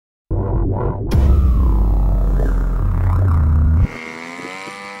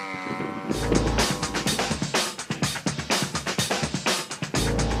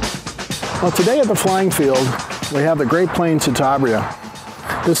Well, today at the flying field, we have the great plane Citabria.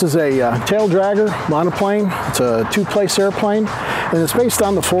 This is a tail dragger monoplane. It's a two-place airplane, and it's based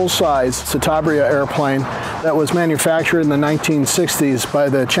on the full-size Citabria airplane that was manufactured in the 1960s by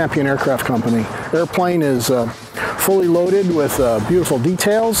the Champion Aircraft Company. The airplane is fully loaded with beautiful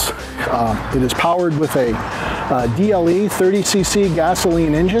details. It is powered with a DLE 30cc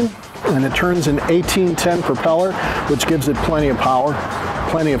gasoline engine, and it turns an 1810 propeller, which gives it plenty of power,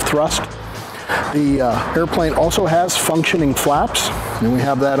 plenty of thrust. The airplane also has functioning flaps, and we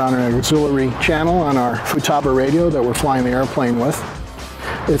have that on an auxiliary channel on our Futaba radio that we're flying the airplane with.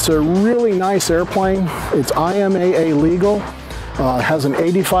 It's a really nice airplane. It's IMAA-Legal, has an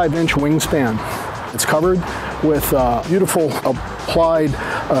 85-inch wingspan. It's covered with beautiful applied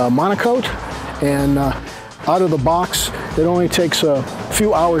monocoat, and out of the box, it only takes a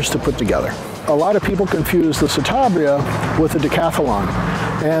few hours to put together. A lot of people confuse the Citabria with the Decathlon.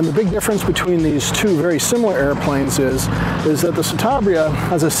 And the big difference between these two very similar airplanes is that the Citabria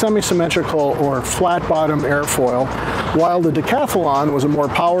has a semi-symmetrical or flat-bottom airfoil, while the Decathlon was a more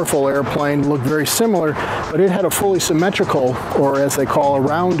powerful airplane, looked very similar, but it had a fully symmetrical, or as they call, a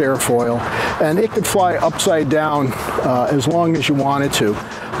round airfoil, and it could fly upside down as long as you wanted to.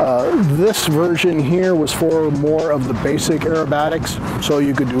 This version here was for more of the basic aerobatics, so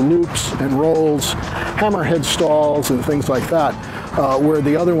you could do loops and rolls, hammerhead stalls, and things like that. Where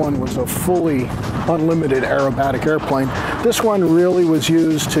the other one was a fully unlimited aerobatic airplane. This one really was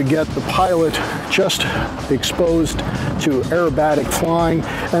used to get the pilot just exposed to aerobatic flying,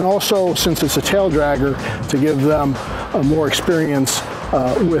 and also, since it's a tail dragger, to give them more experience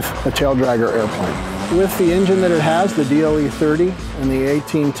with a tail dragger airplane. With the engine that it has, the DLE 30 and the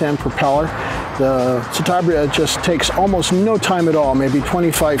 1810 propeller, the Citabria just takes almost no time at all, maybe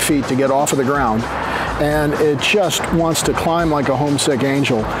 25 feet to get off of the ground. And it just wants to climb like a homesick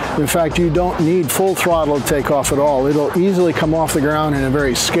angel. In fact, you don't need full throttle to take off at all. It'll easily come off the ground in a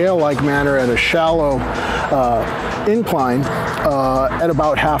very scale-like manner at a shallow incline at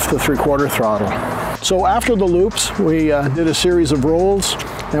about half the three-quarter throttle. So after the loops, we did a series of rolls,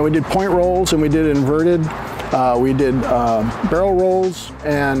 and we did point rolls, and we did inverted. We did barrel rolls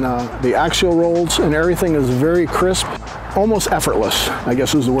and the axial rolls, and everything is very crisp, almost effortless, I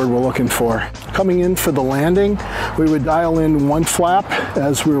guess is the word we're looking for. Coming in for the landing, we would dial in one flap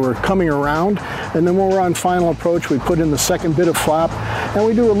as we were coming around, and then when we're on final approach, we put in the second bit of flap, and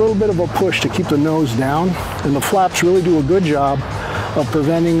we do a little bit of a push to keep the nose down, and the flaps really do a good job of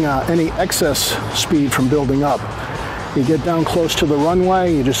preventing any excess speed from building up. You get down close to the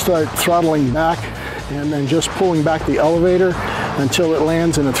runway, you just start throttling back, and then just pulling back the elevator until it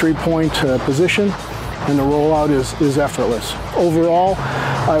lands in a three-point position, and the rollout is effortless. Overall,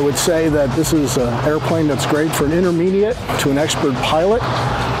 I would say that this is an airplane that's great for an intermediate to an expert pilot.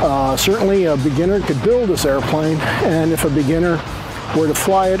 Certainly a beginner could build this airplane, and if a beginner were to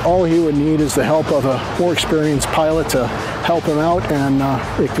fly it, all he would need is the help of a more experienced pilot to help him out, and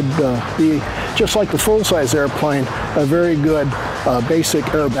it could be, just like the full-size airplane, a very good basic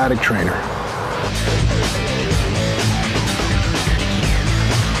aerobatic trainer.